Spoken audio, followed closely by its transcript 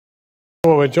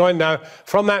Well, we're joined now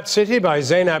from that city by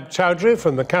Zainab Chowdhury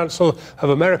from the Council of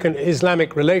American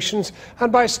Islamic Relations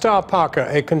and by Star Parker,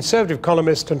 a conservative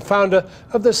columnist and founder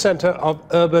of the Center of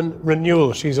Urban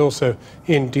Renewal. She's also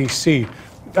in D.C.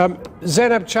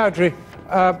 Zainab Chowdhury,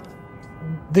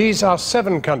 these are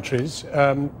 7 countries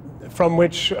from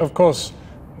which, of course,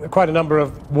 quite a number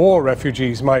of war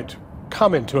refugees might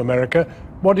come into America.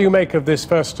 What do you make of this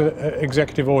first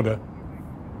executive order?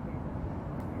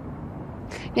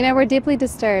 You know, we're deeply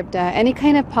disturbed. Any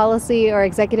kind of policy or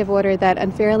executive order that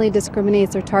unfairly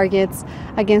discriminates or targets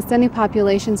against any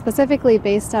population, specifically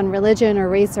based on religion or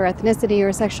race or ethnicity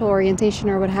or sexual orientation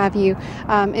or what have you,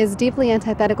 is deeply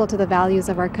antithetical to the values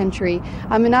of our country.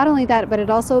 And not only that, but it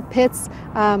also pits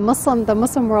the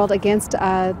Muslim world against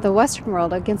the Western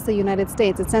world, against the United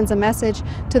States. It sends a message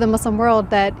to the Muslim world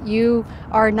that you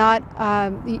are not,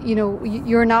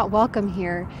 you're not welcome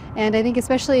here. And I think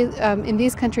especially in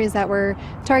these countries that were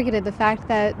targeted, the fact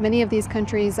that many of these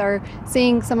countries are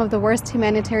seeing some of the worst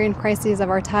humanitarian crises of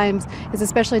our times is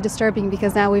especially disturbing,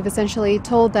 because now we've essentially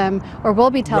told them, or will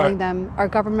be telling them, our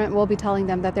government will be telling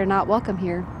them that they're not welcome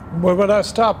here. Well,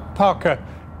 Star Parker,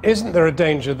 isn't there a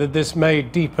danger that this may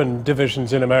deepen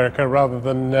divisions in America rather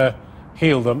than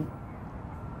heal them?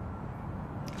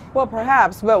 Well,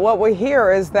 perhaps, but what we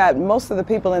hear is that most of the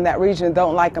people in that region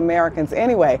don't like Americans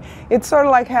anyway. It's sort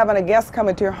of like having a guest come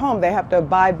into your home. They have to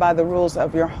abide by the rules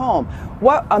of your home.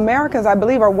 What Americans, I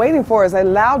believe, are waiting for is a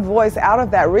loud voice out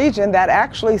of that region that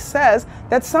actually says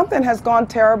that something has gone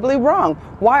terribly wrong.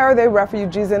 Why are they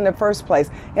refugees in the first place?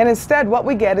 And instead, what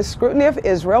we get is scrutiny of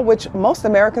Israel, which most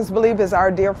Americans believe is our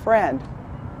dear friend.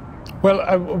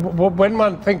 Well, when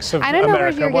one thinks of America, I don't know where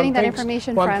you're getting that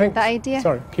information from. The idea.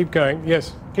 Sorry, keep going.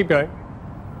 Yes, keep going.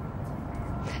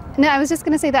 No, I was just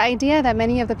going to say the idea that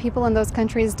many of the people in those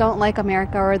countries don't like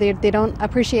America, or they don't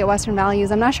appreciate Western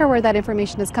values. I'm not sure where that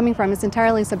information is coming from. It's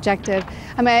entirely subjective.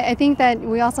 I mean, I think that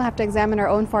we also have to examine our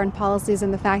own foreign policies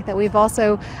and the fact that we've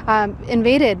also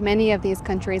invaded many of these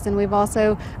countries, and we've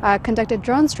also conducted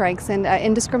drone strikes and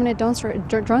indiscriminate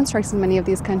drone strikes in many of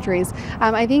these countries.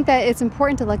 I think that it's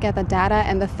important to look at the data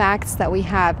and the facts that we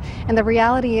have. And the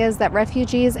reality is that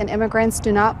refugees and immigrants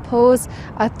do not pose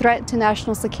a threat to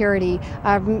national security.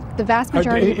 The vast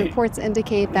majority of reports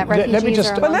indicate that refugees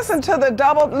are. But listen to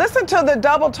the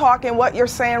double talk in what you're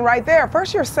saying right there.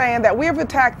 First, you're saying that we've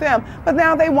attacked them, but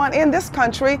now they want in this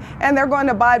country and they're going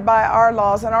to abide by our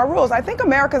laws and our rules. I think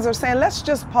Americans are saying, let's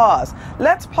just pause.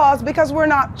 Let's pause because we're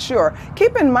not sure.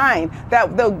 Keep in mind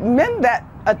that the men that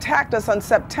attacked us on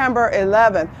September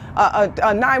 11th,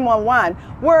 9/11,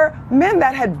 were men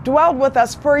that had dwelled with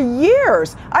us for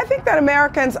years. I think that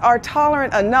Americans are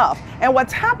tolerant enough. And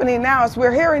what's happening now is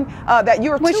we're hearing that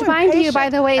you're too impatient. Which, mind you, by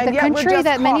the way, the country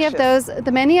that many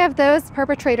of those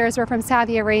perpetrators were from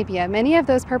Saudi Arabia. Many of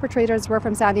those perpetrators were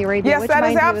from Saudi Arabia. Yes, which, that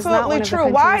is mind absolutely you, is not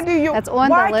true. Why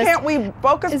can't we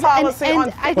focus policy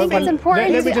on? I think it's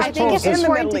important. I think it's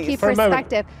important to keep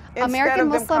perspective. American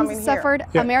Muslims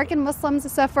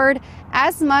suffered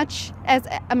as much as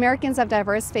Americans of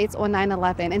diverse faiths on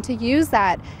 9/11, and to use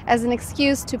that as an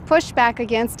excuse to push back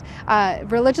against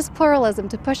religious pluralism,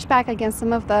 to push back against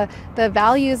some of the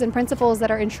values and principles that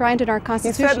are enshrined in our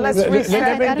Constitution. Let me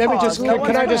just,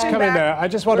 can I just come in there? I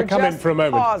just want to come in for a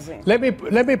moment. Pausing. Let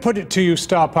me put it to you,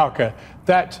 Star Parker,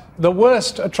 that the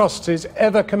worst atrocities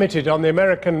ever committed on the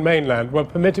American mainland were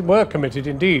committed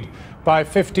indeed by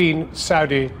 15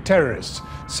 Saudi terrorists.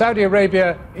 Saudi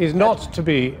Arabia is not to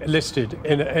be listed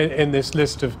in this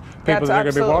list of people that are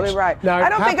going to be watched. Right. Now, I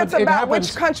don't think it's about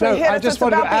which country hit us. I just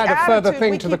want to add a further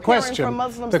thing to the question.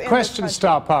 The question,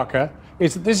 Star Parker,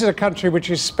 is that this is a country which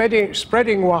is spreading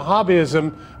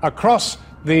Wahhabism across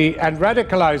and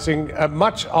radicalizing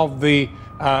much of the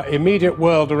immediate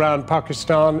world around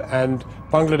Pakistan and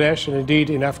Bangladesh, and indeed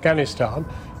in Afghanistan.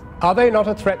 Are they not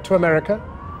a threat to America?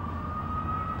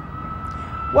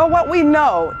 Well, what we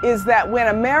know is that when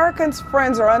Americans'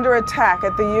 friends are under attack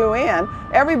at the UN,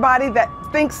 everybody that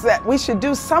thinks that we should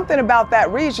do something about that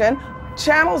region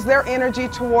channels their energy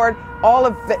toward all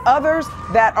of the others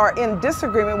that are in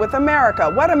disagreement with America.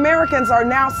 What Americans are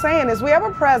now saying is we have a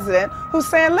president who's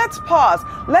saying, let's pause.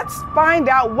 Let's find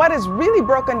out what is really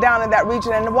broken down in that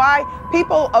region and why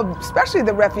people, especially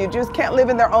the refugees, can't live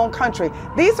in their own country.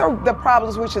 These are the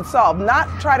problems we should solve, not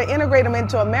try to integrate them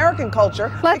into American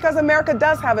culture, because America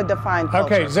does have a defined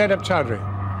culture. Okay, Zainab Chowdhury.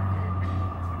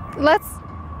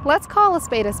 Let's call a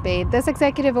spade a spade. This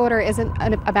executive order isn't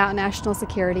about national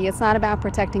security. It's not about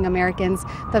protecting Americans.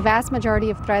 The vast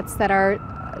majority of threats that are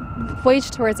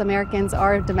waged towards Americans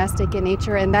are domestic in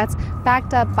nature, and that's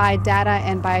backed up by data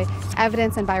and by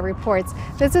evidence and by reports.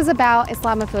 This is about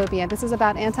Islamophobia. This is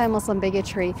about anti-Muslim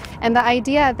bigotry, and the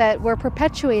idea that we're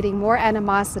perpetuating more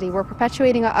animosity, we're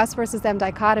perpetuating a us versus them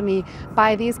dichotomy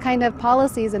by these kind of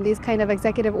policies and these kind of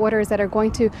executive orders that are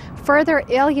going to further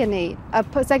alienate a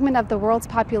segment of the world's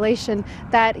population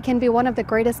that can be one of the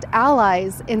greatest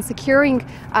allies in securing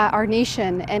our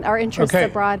nation and our interests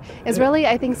abroad is really,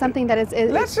 I think, something that is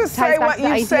let's just say what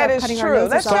you said is true.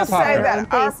 Let's just say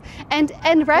that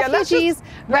and refugees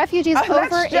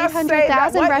over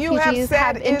 800,000 refugees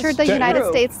have entered the United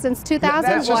States since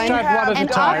 2001,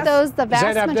 and of those, the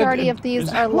vast majority of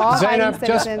these are law-abiding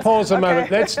citizens. Just pause a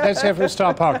moment. Let's hear from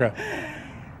Star Parker.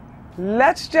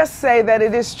 Let's just say that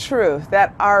it is true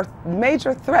that our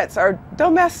major threats are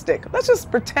domestic. Let's just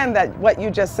pretend that what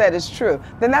you just said is true.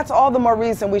 Then that's all the more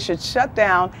reason we should shut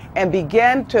down and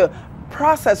begin to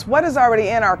process what is already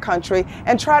in our country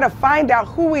and try to find out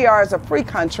who we are as a free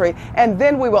country, and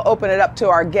then we will open it up to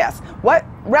our guests. What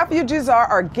refugees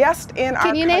are guests in our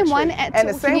country. Can you name one? And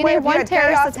the same way if you had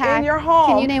chaos in your home,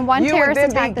 can you name one terrorist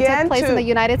attack that took place in the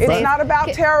United States? It's not about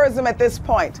terrorism at this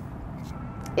point.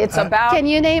 It's about. Can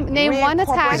you name one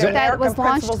attack that was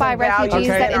launched by refugees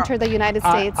that entered the United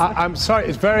States? I'm sorry,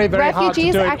 it's very hard to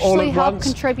do it all at once.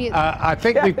 Contribute. I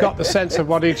think we've got the sense of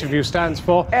what each of you stands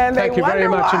for. And thank you very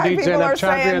much indeed, Zainab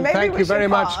Chaudhry, and thank you very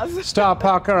much, Star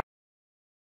Parker.